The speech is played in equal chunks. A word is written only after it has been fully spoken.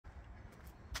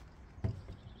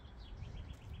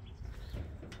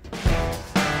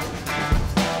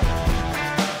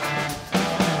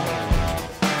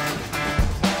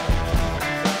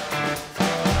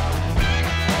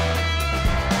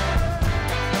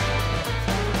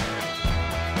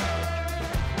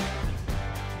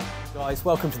guys,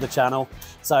 welcome to the channel.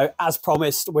 So as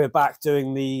promised, we're back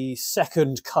doing the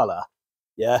second colour.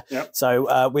 Yeah. Yep.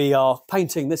 So we are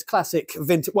painting this classic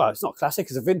vintage, well, it's not classic,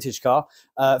 it's a vintage car,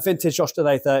 vintage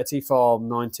a30 from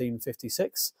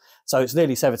 1956. So it's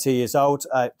nearly 70 years old.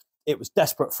 It was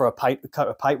desperate for a coat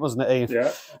of paint, wasn't it, Ian?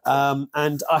 Yeah.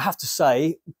 And I have to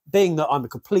say, being that I'm a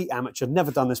complete amateur,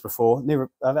 never done this before.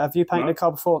 Have you painted a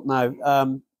car before?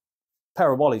 No.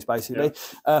 Pair of Wallies, basically.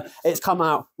 Yeah. It's come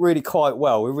out really quite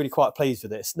well. We're really quite pleased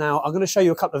with this. Now, I'm going to show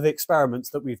you a couple of the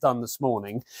experiments that we've done this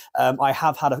morning. I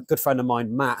have had a good friend of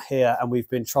mine, Matt, here, and we've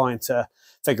been trying to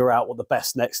figure out what the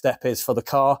best next step is for the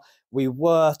car. We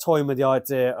were toying with the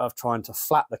idea of trying to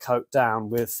flat the coat down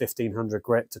with 1500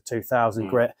 grit to 2000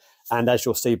 grit. And as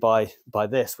you'll see by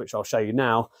this, which I'll show you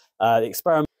now, the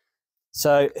experiment.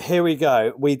 So here we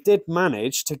go. We did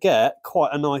manage to get quite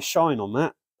a nice shine on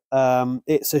that.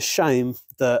 It's a shame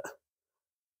that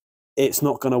it's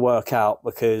not going to work out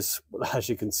because, as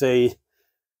you can see,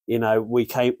 you know, we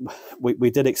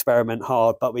did experiment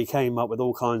hard, but we came up with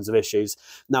all kinds of issues.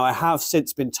 Now, I have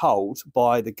since been told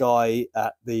by the guy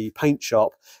at the paint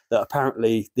shop that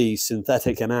apparently these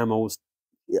synthetic enamels,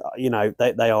 you know,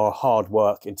 they are hard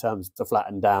work in terms to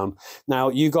flatten down. Now,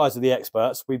 you guys are the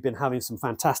experts. We've been having some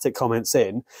fantastic comments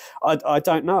in. I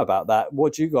don't know about that.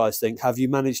 What do you guys think? Have you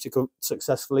managed to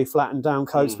successfully flatten down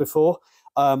coats before?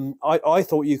 I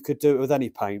thought you could do it with any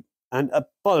paint, and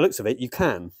by the looks of it, you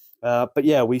can. But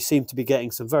yeah, we seem to be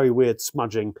getting some very weird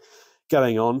smudging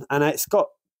going on, and it's got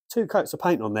 2 coats of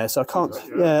paint on there, so I can't.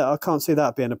 Yeah, I can't see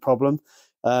that being a problem.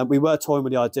 We were toying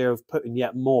with the idea of putting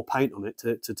yet more paint on it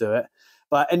to do it.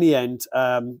 But in the end,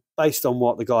 based on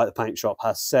what the guy at the paint shop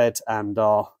has said and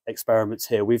our experiments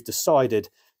here, we've decided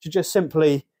to just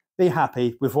simply be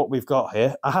happy with what we've got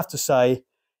here. I have to say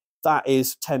that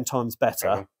is 10 times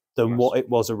better than what it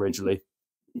was originally.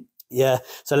 Yeah,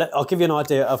 so I'll give you an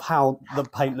idea of how the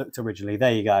paint looked originally.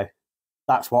 There you go.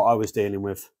 That's what I was dealing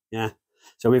with. Yeah.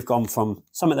 So we've gone from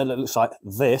something that looks like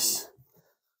this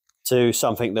to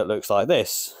something that looks like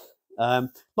this.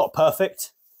 Not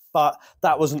perfect, but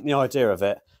that wasn't the idea of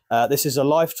it. This is a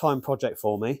lifetime project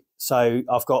for me. So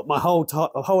I've got my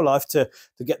whole life to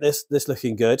get this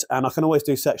looking good, and I can always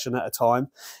do section at a time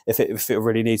if it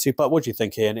really needs to. But what do you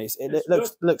think, Ian? It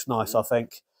looks nice, I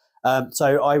think.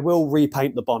 So I will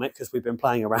repaint the bonnet because we've been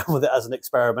playing around with it as an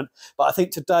experiment. But I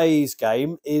think today's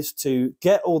game is to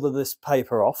get all of this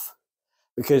paper off,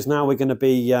 because now we're going to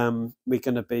be going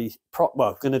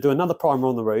to do another primer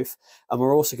on the roof, and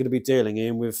we're also going to be dealing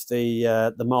in with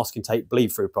the masking tape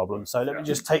bleed through problem. So let me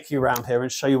just take you around here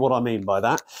and show you what I mean by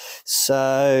that.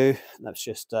 So let's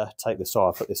just take this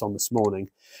off. I put this on this morning,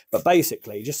 but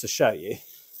basically just to show you,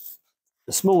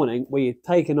 this morning we had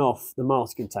taken off the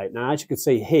masking tape. Now, as you can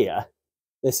see here,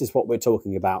 this is what we're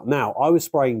talking about. Now, I was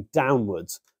spraying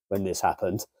downwards when this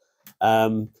happened.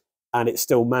 And it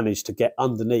still managed to get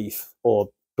underneath or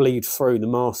bleed through the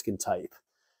masking tape.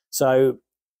 So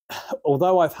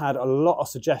although I've had a lot of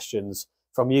suggestions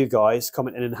from you guys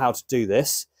commenting on how to do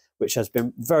this, which has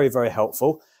been very, very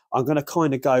helpful, I'm going to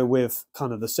kind of go with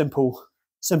kind of the simple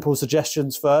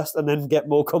suggestions first and then get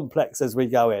more complex as we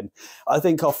go in. I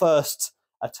think our first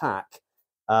attack,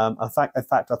 in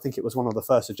fact, I think it was one of the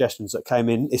first suggestions that came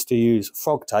in, is to use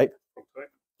frog tape.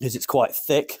 Because it's quite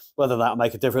thick. Whether that'll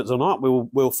make a difference or not,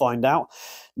 we'll find out.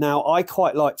 Now, I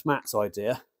quite liked Matt's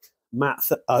idea. Matt,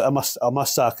 I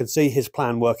must say, I can see his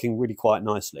plan working really quite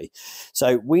nicely.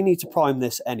 So we need to prime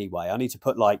this anyway. I need to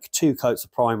put like 2 coats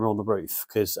of primer on the roof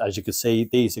because, as you can see,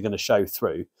 these are going to show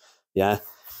through. Yeah.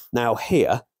 Now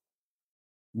here,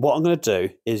 what I'm going to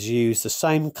do is use the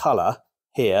same colour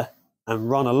here and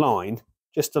run a line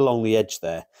just along the edge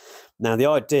there. Now, the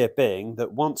idea being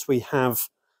that once we have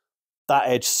that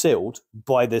edge sealed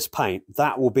by this paint,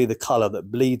 that will be the colour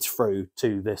that bleeds through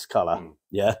to this colour.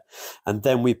 Yeah. And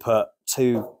then we put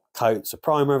 2 coats of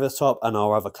primer over the top and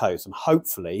our other coats, and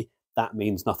hopefully that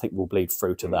means nothing will bleed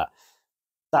through to that.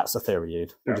 That's the theory,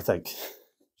 Jude. What do you think? Do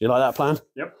you like that plan?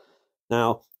 Yep.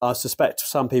 Now, I suspect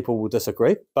some people will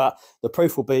disagree, but the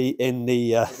proof will be in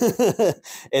the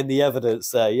in the evidence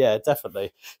there. Yeah,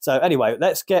 definitely. So anyway,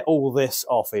 let's get all this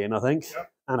off, Ian, I think,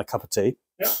 and a cup of tea.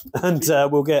 Yep.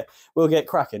 And we'll get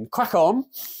cracking. Crack on.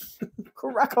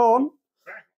 Crack on.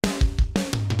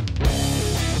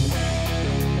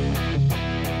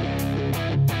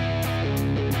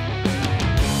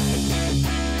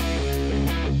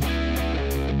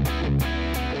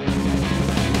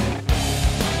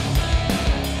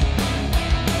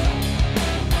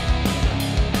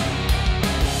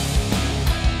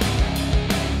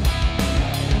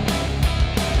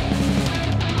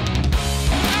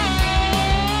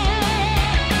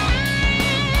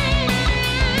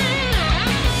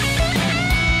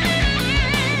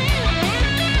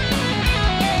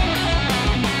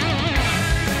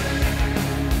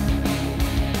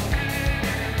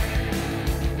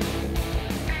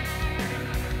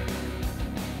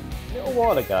 little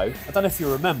while ago, I don't know if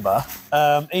you remember,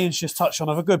 Ian's just touched on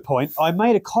a good point. I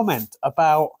made a comment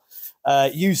about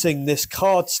using this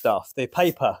card stuff, the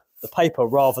paper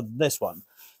rather than this one.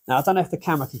 Now, I don't know if the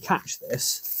camera can catch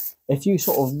this. If you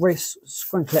sort of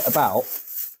sprinkle it about,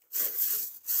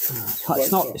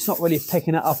 it's not really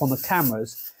picking it up on the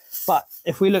cameras. But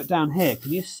if we look down here,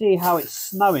 can you see how it's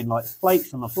snowing like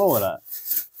flakes on the floor of that?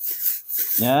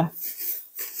 Yeah,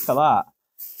 look at that.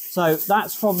 So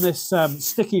that's from this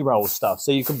sticky roll stuff.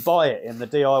 So you can buy it in the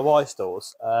DIY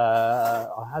stores.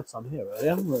 I had some here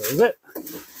earlier. Where is it?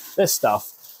 This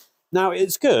stuff. Now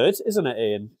it's good, isn't it,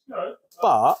 Ian? No.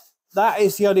 But that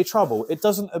is the only trouble. It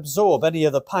doesn't absorb any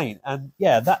of the paint, and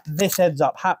yeah, this ends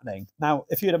up happening. Now,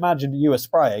 if you'd imagine you were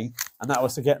spraying and that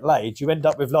was to get laid, you end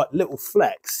up with like little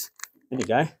flecks. There you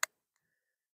go.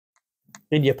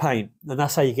 In your paint, and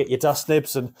that's how you get your dust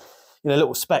nibs and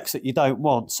little specks that you don't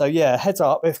want. So yeah, heads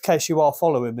up, in case you are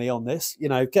following me on this,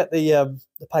 get the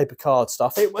paper card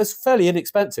stuff. It was fairly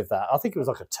inexpensive, that. I think it was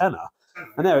like a tenner.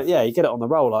 And there, yeah, you get it on the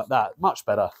roll like that. Much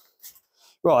better.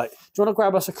 Right, do you want to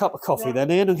grab us a cup of coffee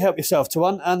then, Ian, and help yourself to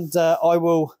one, and I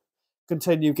will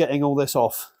continue getting all this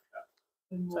off.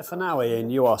 So for now,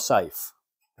 Ian, you are safe,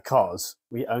 because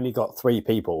we only got 3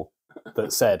 people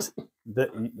that said that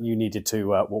you needed to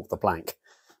walk the plank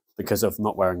because of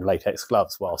not wearing latex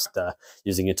gloves whilst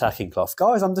using a tacking cloth.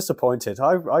 Guys, I'm disappointed.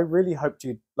 I really hoped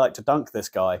you'd like to dunk this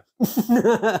guy.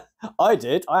 I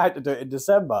did. I had to do it in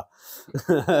December.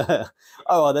 Oh,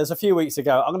 well, there's a few weeks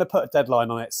ago. I'm going to put a deadline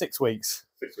on it. 6 weeks.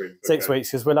 6 weeks. 6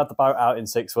 weeks, because we'll have the boat out in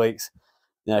 6 weeks.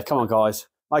 Yeah, come on, guys.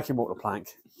 Make him walk the plank.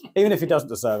 Even if he doesn't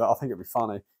deserve it, I think it'd be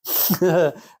funny.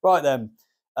 Right then.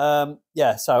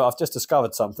 Yeah, so I've just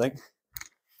discovered something.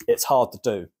 It's hard to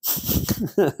do.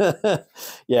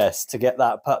 Yes, to get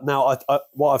that. But now,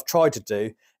 what I've tried to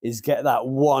do is get that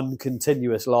one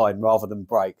continuous line rather than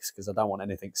breaks, because I don't want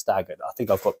anything staggered. I think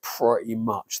I've got pretty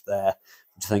much there.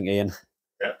 What do you think, Ian?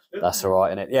 Yeah, that's all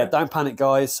right, innit? Yeah, don't panic,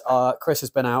 guys. Chris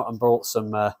has been out and brought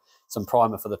some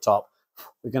primer for the top.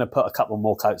 We're going to put a couple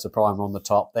more coats of primer on the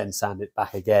top, then sand it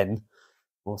back again.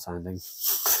 More sanding.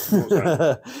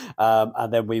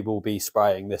 And then we will be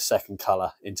spraying this second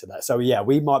colour into that. So yeah,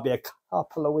 we might be a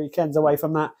couple of weekends away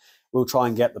from that. We'll try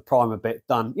and get the primer bit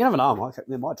done. You never know,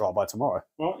 it might dry by tomorrow.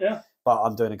 Well, yeah. But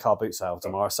I'm doing a car boot sale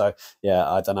tomorrow, so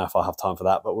yeah, I don't know if I'll have time for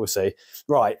that, but we'll see.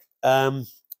 Right, Ian,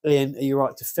 are you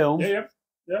right to film? Yeah.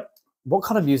 What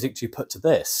kind of music do you put to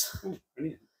this? Oh,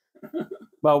 brilliant.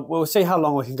 Well, we'll see how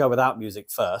long we can go without music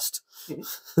first.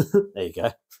 There you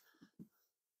go.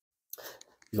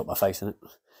 You got my face in it.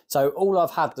 So all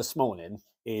I've had this morning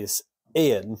is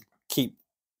Ian keep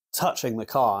touching the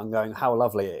car and going how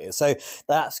lovely it is. So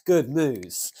that's good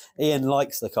news. Ian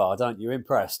likes the car, don't you?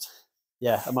 Impressed?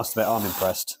 Yeah, I must admit I'm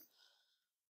impressed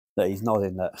that he's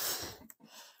nodding that.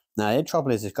 Now the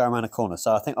trouble is it's going around a corner,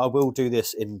 so I think I will do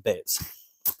this in bits.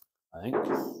 I think.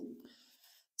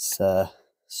 Let's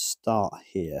start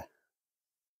here.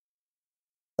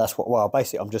 That's what. Well,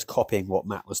 basically, I'm just copying what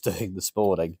Matt was doing this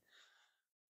morning.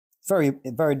 Very,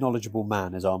 very knowledgeable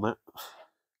man is our Matt.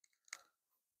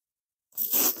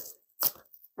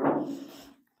 A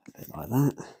bit like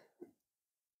that.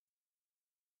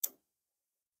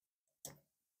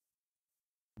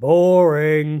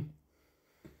 Boring.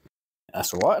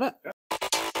 That's all right, isn't it? Yeah.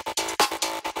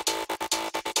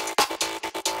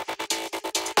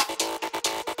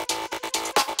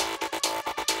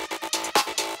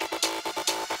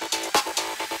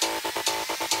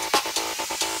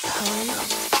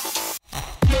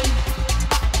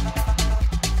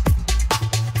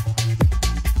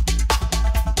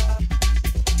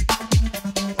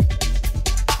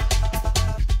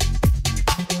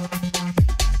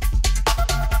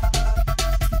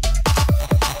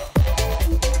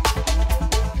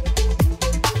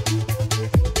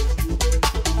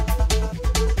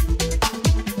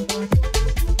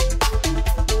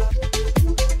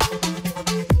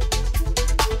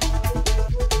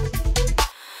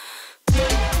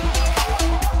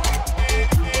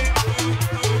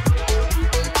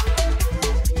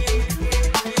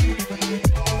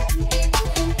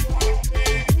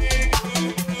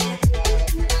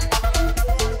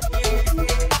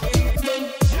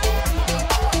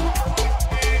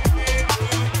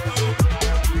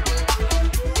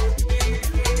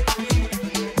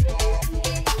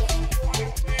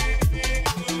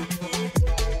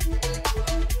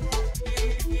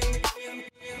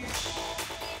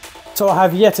 So I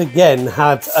have yet again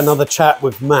had another chat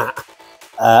with Matt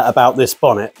about this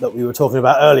bonnet that we were talking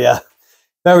about earlier.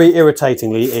 Very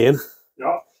irritatingly, Ian.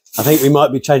 Yeah. I think we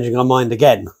might be changing our mind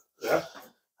again. Yeah.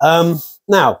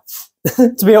 Now,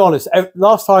 to be honest,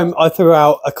 last time I threw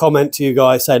out a comment to you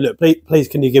guys saying, look, please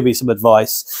can you give me some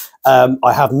advice?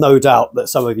 I have no doubt that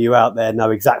some of you out there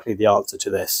know exactly the answer to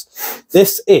this.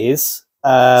 This is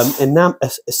a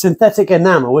synthetic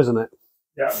enamel, isn't it?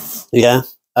 Yeah.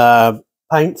 Yeah.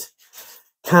 Paint.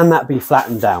 Can that be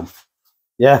flattened down?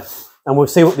 Yeah. And we'll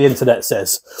see what the internet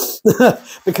says.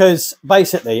 Because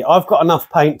basically, I've got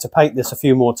enough paint to paint this a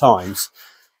few more times.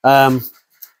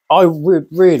 I would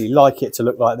really like it to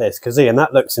look like this, because Ian,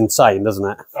 that looks insane, doesn't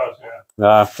it? It does, yeah.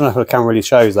 I don't know if the camera really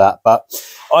shows that, but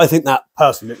I think that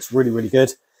personally looks really, really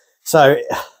good. So,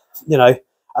 you know,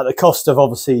 at the cost of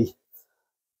obviously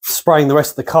spraying the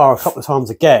rest of the car a couple of times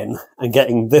again and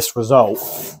getting this result,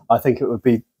 I think it would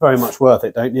be very much worth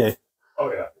it, don't you?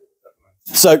 Oh yeah,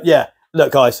 definitely. So yeah,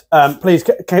 look guys, please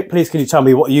can you tell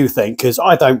me what you think, because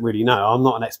I don't really know. I'm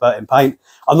not an expert in paint.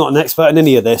 I'm not an expert in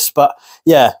any of this, but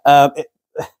yeah,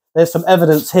 there's some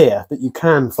evidence here that you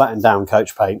can flatten down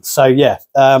coach paint. So yeah,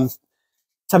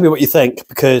 tell me what you think,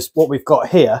 because what we've got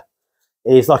here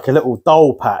is like a little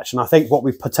dull patch, and I think what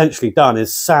we've potentially done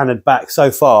is sanded back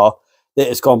so far that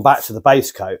it's gone back to the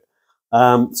base coat.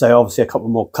 So obviously a couple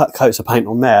more coats of paint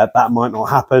on there, that might not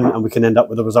happen, and we can end up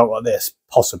with a result like this,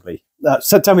 possibly.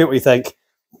 So tell me what you think.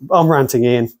 I'm ranting,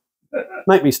 Ian.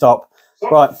 Make me stop.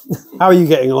 Right, how are you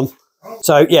getting on?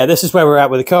 So yeah, this is where we're at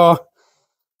with the car.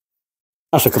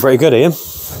 That's looking pretty good, Ian.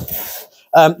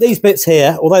 These bits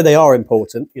here, although they are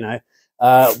important, you know,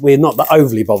 we're not that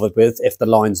overly bothered with if the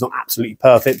line's not absolutely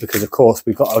perfect, because of course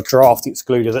we've got a draft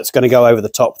excluder that's going to go over the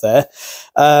top there.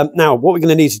 Now, what we're going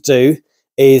to need to do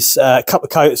is a couple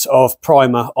of coats of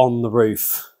primer on the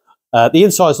roof. The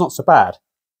inside's not so bad.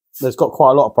 There's got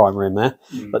quite a lot of primer in there.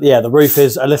 But yeah, the roof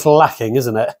is a little lacking,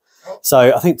 isn't it?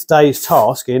 So I think today's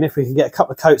task, Ian, if we can get a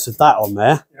couple of coats of that on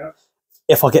there,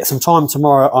 if I get some time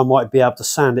tomorrow, I might be able to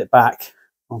sand it back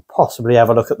and possibly have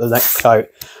a look at the next coat.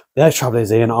 The only trouble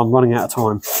is, Ian, I'm running out of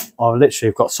time. I literally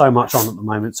have got so much on at the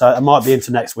moment, so it might be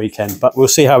into next weekend, but we'll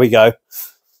see how we go.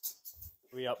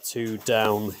 We're up to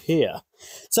down here.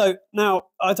 So now,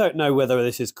 I don't know whether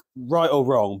this is right or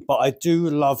wrong, but I do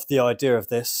love the idea of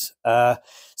this.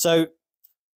 So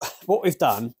what we've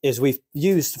done is we've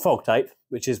used fog tape,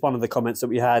 which is one of the comments that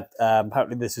we had.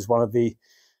 Apparently this is one of the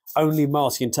only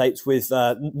masking tapes with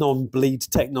non-bleed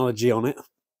technology on it,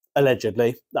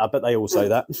 allegedly. I bet they all say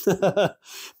that.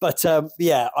 But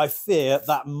yeah, I fear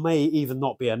that may even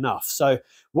not be enough. So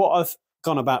what I've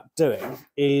gone about doing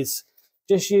is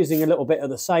just using a little bit of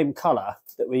the same colour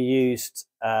that we used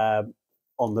on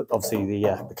the, obviously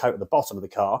the coat at the bottom of the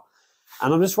car,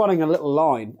 and I'm just running a little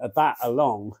line of that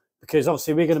along, because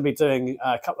obviously we're going to be doing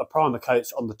a couple of primer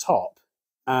coats on the top,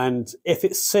 and if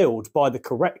it's sealed by the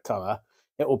correct colour,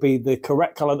 it will be the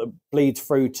correct colour that bleeds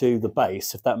through to the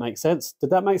base, if that makes sense.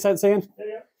 Did that make sense, Ian?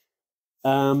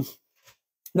 Yeah.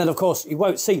 Then of course you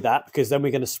won't see that, because then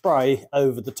we're going to spray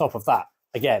over the top of that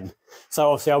again.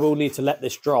 So obviously I will need to let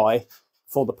this dry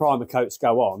before the primer coats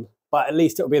go on, but at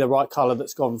least it'll be the right colour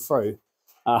that's gone through.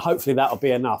 Hopefully that'll be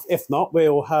enough. If not,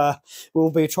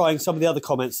 we'll be trying some of the other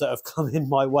comments that have come in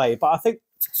my way. But I think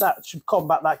that should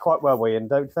combat that quite well, Ian,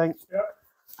 don't you think? Yeah.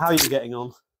 How are you getting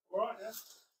on? All right, yeah.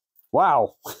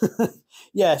 Wow.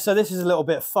 Yeah, so this is a little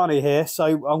bit funny here.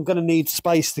 So I'm going to need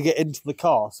space to get into the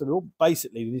car. So we'll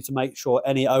basically need to make sure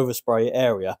any overspray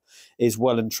area is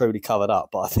well and truly covered up.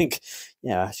 But I think,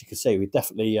 yeah, as you can see, we've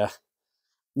definitely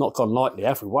not gone lightly,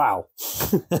 have we? Wow.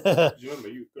 Remember,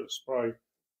 you've got to spray.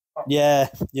 Yeah,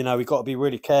 you know, we've got to be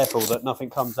really careful that nothing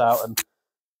comes out and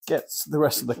gets the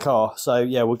rest of the car. So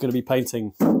yeah, we're going to be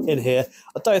painting in here.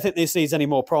 I don't think this needs any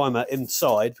more primer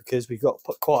inside, because we've got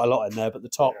put quite a lot in there, but the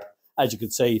top, as you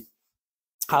can see,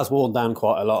 has worn down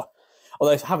quite a lot.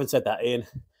 Although, having said that, Ian,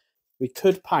 we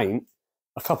could paint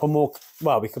a couple more,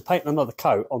 well, we could paint another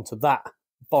coat onto that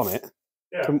bonnet,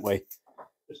 couldn't we?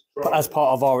 But as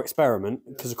part of our experiment,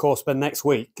 because of course, by next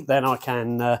week, then I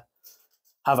can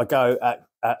have a go at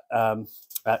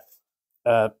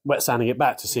wet sanding it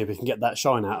back to see if we can get that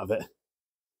shine out of it.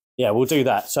 Yeah, we'll do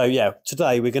that. So yeah,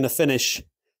 today we're going to finish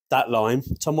that line.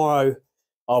 Tomorrow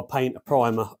I'll paint a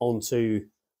primer onto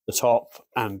the top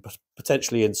and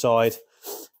potentially inside.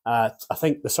 I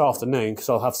think this afternoon, because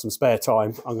I'll have some spare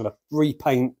time, I'm going to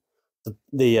repaint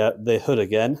the hood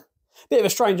again. Bit of a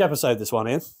strange episode, this one,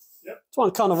 Ian. Yep. It's one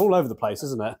kind of all over the place,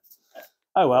 isn't it?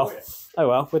 Oh well. Oh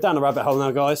well. We're down the rabbit hole now,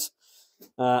 guys.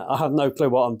 I have no clue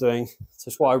what I'm doing.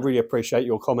 That's why I really appreciate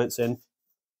your comments in.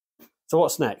 So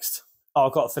what's next? Oh,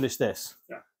 I've got to finish this.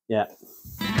 Yeah.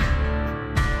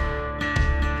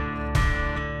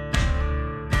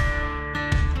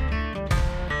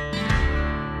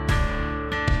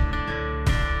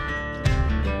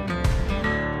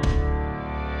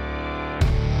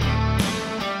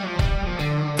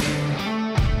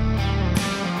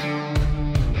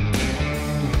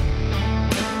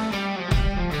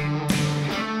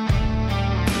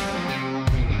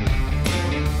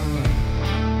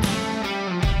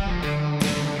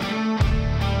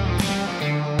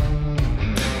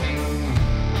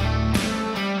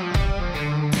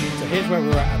 where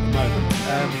we're at the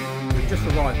moment. We've just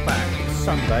arrived back. It's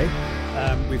Sunday.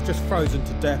 We've just frozen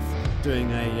to death doing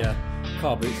a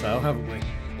car boot sale, haven't we?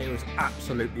 It was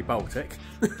absolutely Baltic.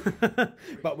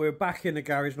 But we're back in the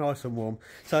garage nice and warm.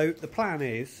 So the plan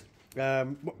is,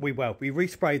 we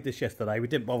resprayed this yesterday. We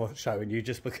didn't bother showing you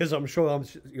just because I'm sure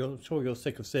you're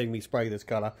sick of seeing me spray this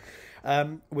colour.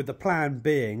 With the plan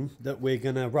being that we're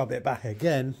going to rub it back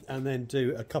again and then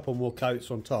do a couple more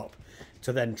coats on top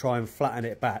to then try and flatten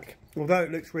it back. Although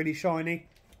it looks really shiny,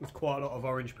 there's quite a lot of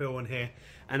orange peel on here.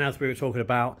 And as we were talking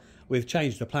about, we've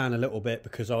changed the plan a little bit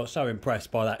because I was so impressed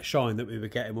by that shine that we were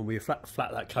getting when we flat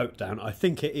that coat down. I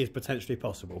think it is potentially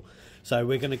possible. So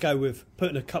we're going to go with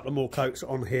putting a couple of more coats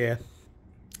on here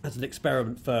as an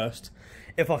experiment first.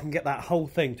 If I can get that whole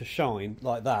thing to shine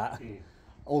like that,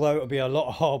 although it'll be a lot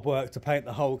of hard work to paint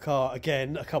the whole car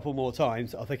again a couple more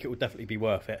times, I think it will definitely be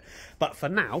worth it. But for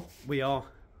now, we are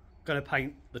going to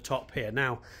paint the top here.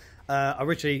 Now,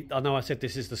 originally, I know I said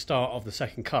this is the start of the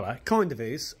second colour. It kind of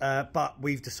is, but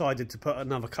we've decided to put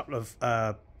another couple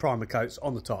of primer coats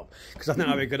on the top because I think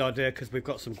that would be a good idea because we've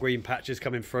got some green patches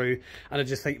coming through and I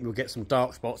just think we'll get some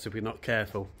dark spots if we're not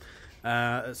careful.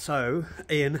 So,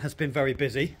 Ian has been very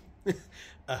busy.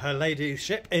 Her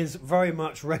ladyship is very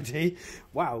much ready.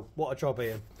 Wow, what a job,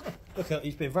 Ian. Look at,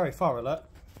 he's been very thorough, look.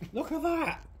 Look at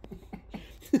that.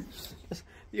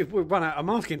 You've run out of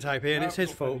masking tape here and it's his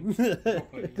fault.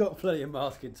 Got plenty of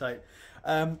masking tape.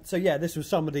 So yeah, this was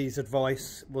somebody's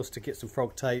advice, was to get some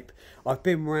frog tape. I've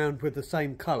been around with the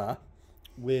same colour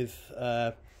with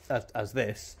as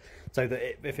this, so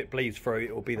that if it bleeds through,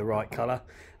 it will be the right colour,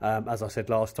 as I said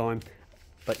last time.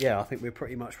 But yeah, I think we're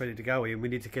pretty much ready to go, and we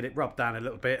need to get it rubbed down a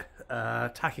little bit.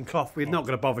 Tacking cloth, we're not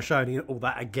going to bother showing you all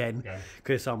that again,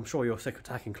 because I'm sure you're sick of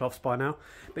tacking cloths by now.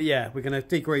 But yeah, we're going to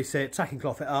degrease it, tacking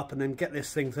cloth it up, and then get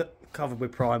this thing covered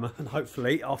with primer, and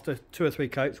hopefully after 2 or 3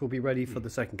 coats we'll be ready for the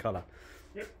second colour.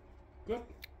 Yep, good.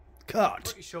 Cut!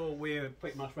 Pretty sure we're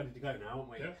pretty much ready to go now, aren't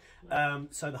we? Yeah.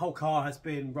 So the whole car has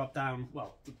been rubbed down,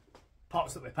 well,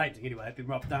 parts that we're painting anyway have been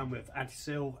rubbed down with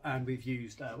anti-seal, and we've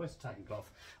used where's the tacking cloth?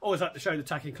 Always like to show the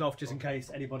tacking cloth just in case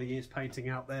anybody is painting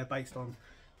out there based on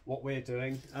what we're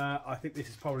doing. I think this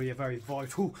is probably a very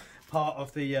vital part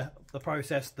of the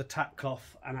process. The tack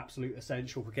cloth, an absolute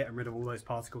essential for getting rid of all those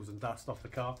particles and dust off the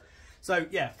car. So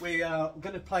yeah, we are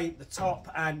going to paint the top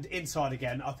and inside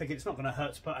again. I think it's not going to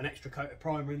hurt to put an extra coat of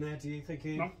primer in there, do you think,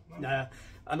 Ian? No.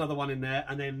 Another one in there,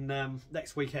 and then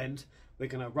next weekend we're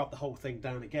going to rub the whole thing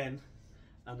down again,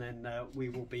 and then we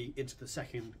will be into the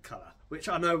second colour, which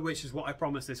I know which is what I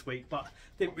promised this week, but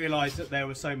didn't realise that there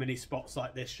were so many spots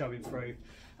like this showing through,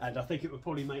 and I think it would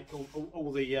probably make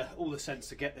all the sense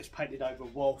to get this painted over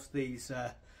whilst these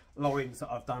lines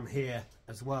that I've done here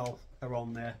as well are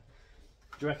on there.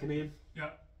 Do you reckon, Ian? Yeah.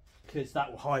 Because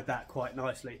that will hide that quite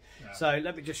nicely. Yeah. So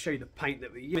let me just show you the paint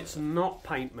that we use. It's not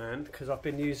Paint Man because I've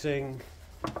been using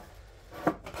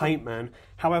Paint Man.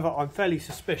 However, I'm fairly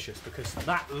suspicious because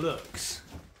that looks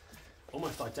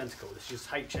almost identical. This is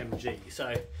HMG.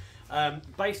 So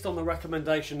based on the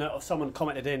recommendation that someone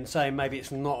commented in saying maybe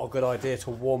it's not a good idea to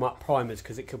warm up primers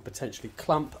because it could potentially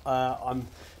clump, I'm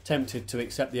tempted to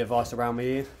accept the advice around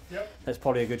me, Ian. Yep. That's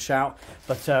probably a good shout.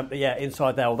 But yeah,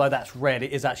 inside there, although that's red,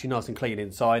 it is actually nice and clean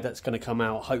inside. That's going to come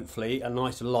out, hopefully, a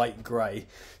nice light grey.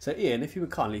 So Ian, if you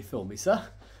would kindly film me, sir.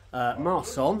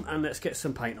 Mask on, and let's get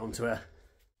some paint onto her.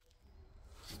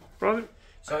 Right.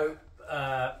 So,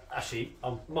 actually,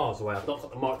 I'm miles away. I've not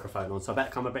got the microphone on, so I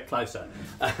better come a bit closer.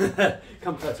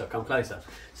 Come closer, come closer.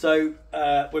 So,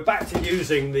 we're back to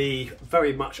using the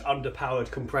very much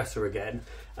underpowered compressor again.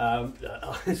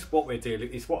 It's what we're doing,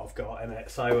 it's what I've got in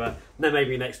it. So, then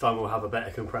maybe next time we'll have a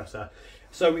better compressor.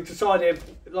 So, we decided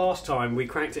last time we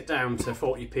cranked it down to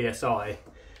 40 psi.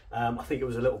 I think it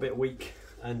was a little bit weak,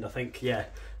 and I think, yeah,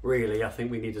 really, I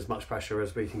think we need as much pressure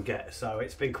as we can get. So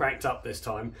it's been cranked up this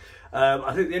time.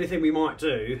 I think the only thing we might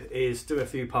do is do a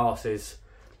few passes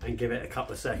and give it a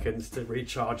couple of seconds to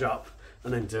recharge up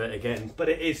and then do it again. But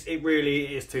it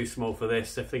really is too small for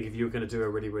this. I think if you were going to do a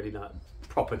really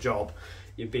proper job,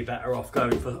 you'd be better off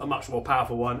going for a much more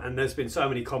powerful one. And there's been so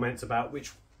many comments about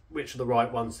which are the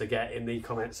right ones to get in the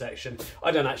comment section. I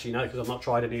don't actually know because I've not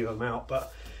tried any of them out,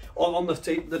 but on the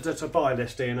to buy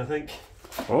list, Ian, I think.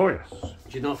 Oh yes. Do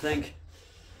you not think?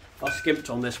 I skimped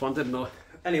on this one, didn't I?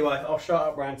 Anyway, I'll shut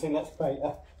up ranting. Let's paint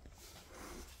her.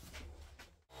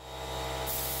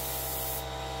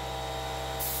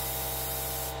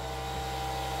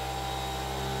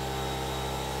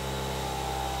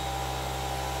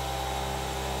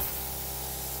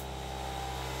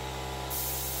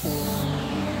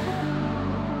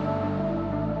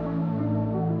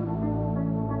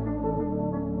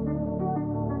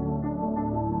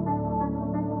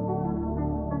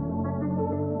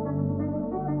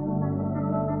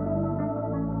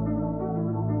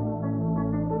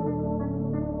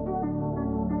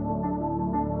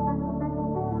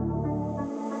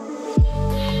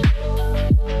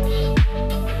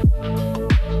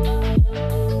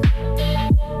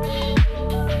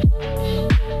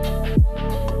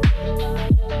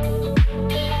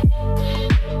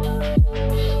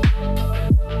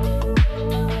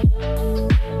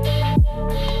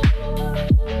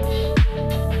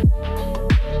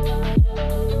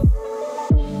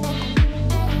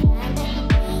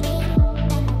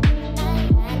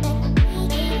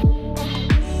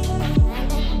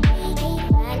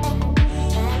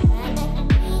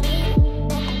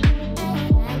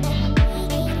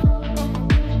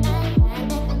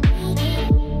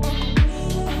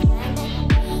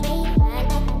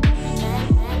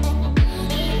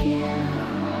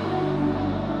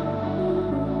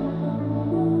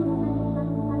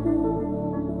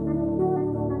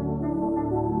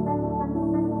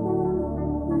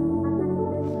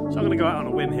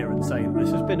 whim here and say this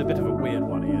has been a bit of a weird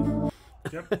one, Ian.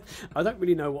 Yep. I don't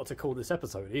really know what to call this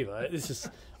episode either. It's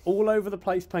just all over the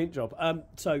place paint job.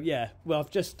 So yeah, well, I've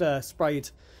just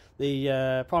sprayed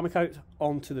the primer coat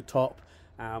onto the top.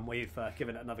 We've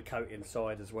given it another coat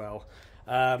inside as well.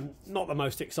 Not the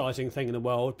most exciting thing in the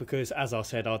world because, as I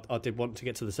said, I did want to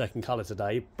get to the second colour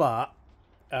today, but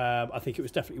I think it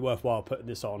was definitely worthwhile putting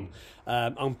this on.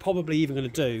 I'm probably even going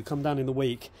to come down in the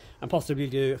week and possibly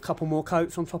do a couple more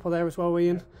coats on top of there as well,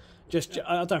 Ian.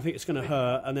 I don't think it's going to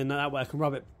hurt, and then that way I can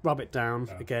rub it down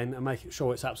again and make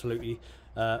sure it's absolutely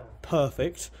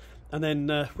perfect, and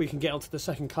then we can get onto the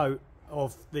second coat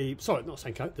of the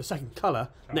the second colour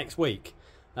next week,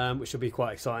 which will be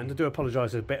quite exciting. I do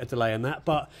apologise for a bit of delay in that,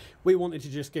 but we wanted to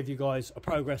just give you guys a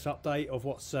progress update of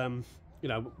what's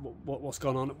what's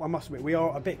gone on. I must admit we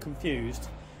are a bit confused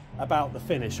about the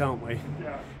finish, aren't we?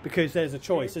 Yeah. Because there's a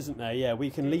choice, isn't there? Yeah, we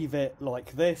can leave it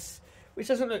like this, which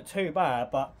doesn't look too bad,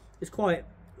 but it's quite,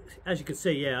 as you can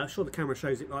see, yeah, I'm sure the camera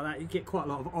shows it like that. You get quite a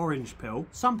lot of orange peel.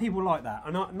 Some people like that,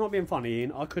 and I'm not being funny,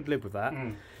 Ian, I could live with that.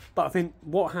 But I think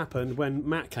what happened when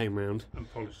Matt came round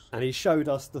and he showed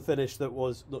us the finish that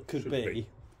could be.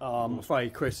 I'm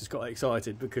afraid Chris has got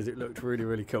excited because it looked really,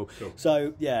 really cool.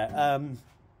 So yeah,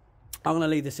 I'm going to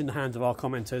leave this in the hands of our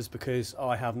commenters because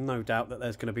I have no doubt that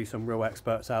there's going to be some real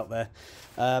experts out there.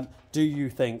 Do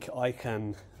you think I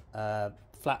can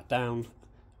flat down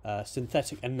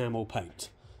synthetic enamel paint?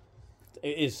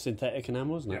 It is synthetic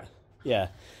enamel, isn't it? Yeah.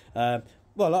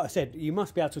 Well, like I said, you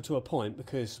must be able to a point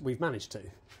because we've managed to.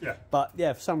 Yeah. But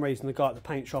yeah, for some reason the guy at the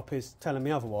paint shop is telling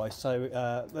me otherwise.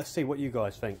 So let's see what you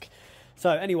guys think. So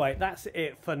anyway, that's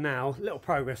it for now. Little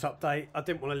progress update. I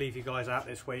didn't want to leave you guys out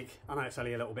this week. I know it's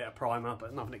only a little bit of primer,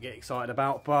 but nothing to get excited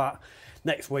about. But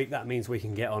next week, that means we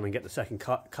can get on and get the second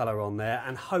colour on there.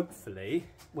 And hopefully,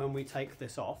 when we take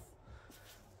this off,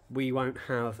 we won't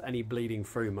have any bleeding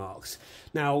through marks.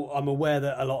 Now, I'm aware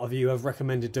that a lot of you have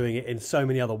recommended doing it in so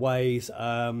many other ways.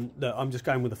 That I'm just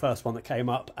going with the first one that came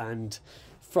up, and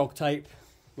frog tape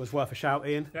was worth a shout,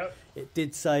 Ian. Yep. It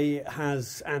did say it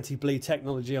has anti-bleed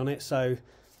technology on it, so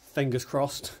fingers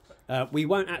crossed. We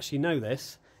won't actually know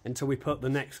this until we put the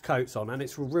next coats on, and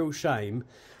it's a real shame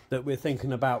that we're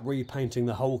thinking about repainting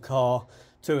the whole car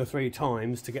 2 or 3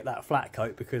 times to get that flat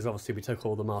coat, because obviously we took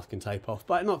all the masking tape off.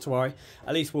 But not to worry,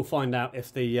 at least we'll find out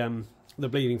if the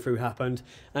bleeding through happened,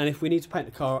 and if we need to paint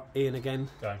the car in again,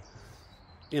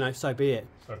 so be it.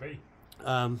 So be.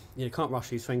 You can't rush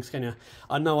these things, can you?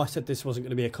 I know I said this wasn't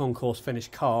going to be a concourse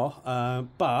finished car,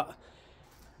 but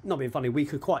not being funny, we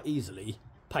could quite easily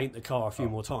paint the car a few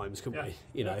more times, couldn't we?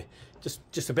 You know,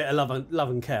 just a bit of love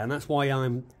and care, and that's why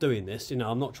I'm doing this. You know,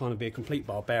 I'm not trying to be a complete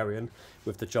barbarian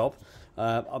with the job.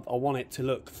 I want it to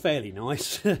look fairly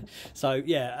nice. So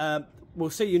yeah,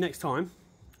 we'll see you next time.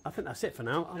 I think that's it for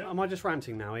now. Am I just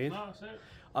ranting now, Ian? No, that's it.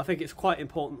 I think it's quite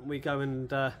important we go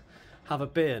and have a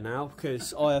beer now,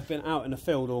 because I have been out in the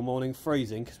field all morning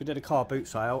freezing, because we did a car boot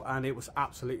sale and it was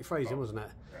absolutely freezing, wasn't it?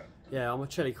 Yeah, I'm a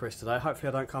chilly Chris today. Hopefully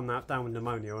I don't come down with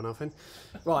pneumonia or nothing.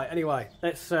 Right, anyway,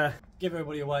 let's give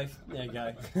everybody a wave. There you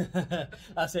go.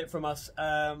 That's it from us.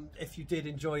 If you did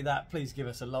enjoy that, please give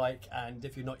us a like. And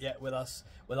if you're not yet with us,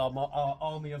 with our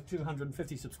army of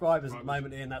 250 subscribers at the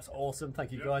moment, Ian, that's awesome.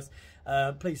 Thank you, guys.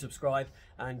 Please subscribe.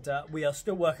 And we are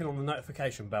still working on the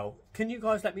notification bell. Can you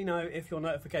guys let me know if your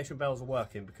notification bells are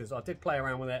working? Because I did play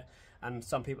around with it, and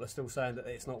some people are still saying that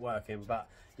it's not working. But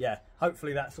yeah,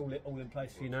 hopefully that's all in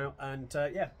place for you now. And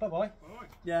yeah, bye bye.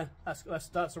 Yeah,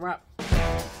 that's a wrap.